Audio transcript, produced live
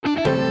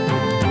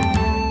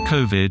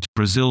COVID,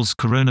 Brazil's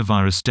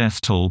coronavirus death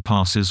toll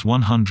passes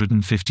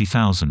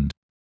 150,000.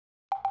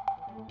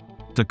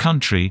 The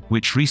country,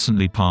 which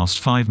recently passed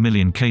 5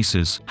 million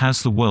cases,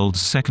 has the world's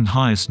second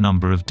highest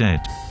number of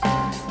dead.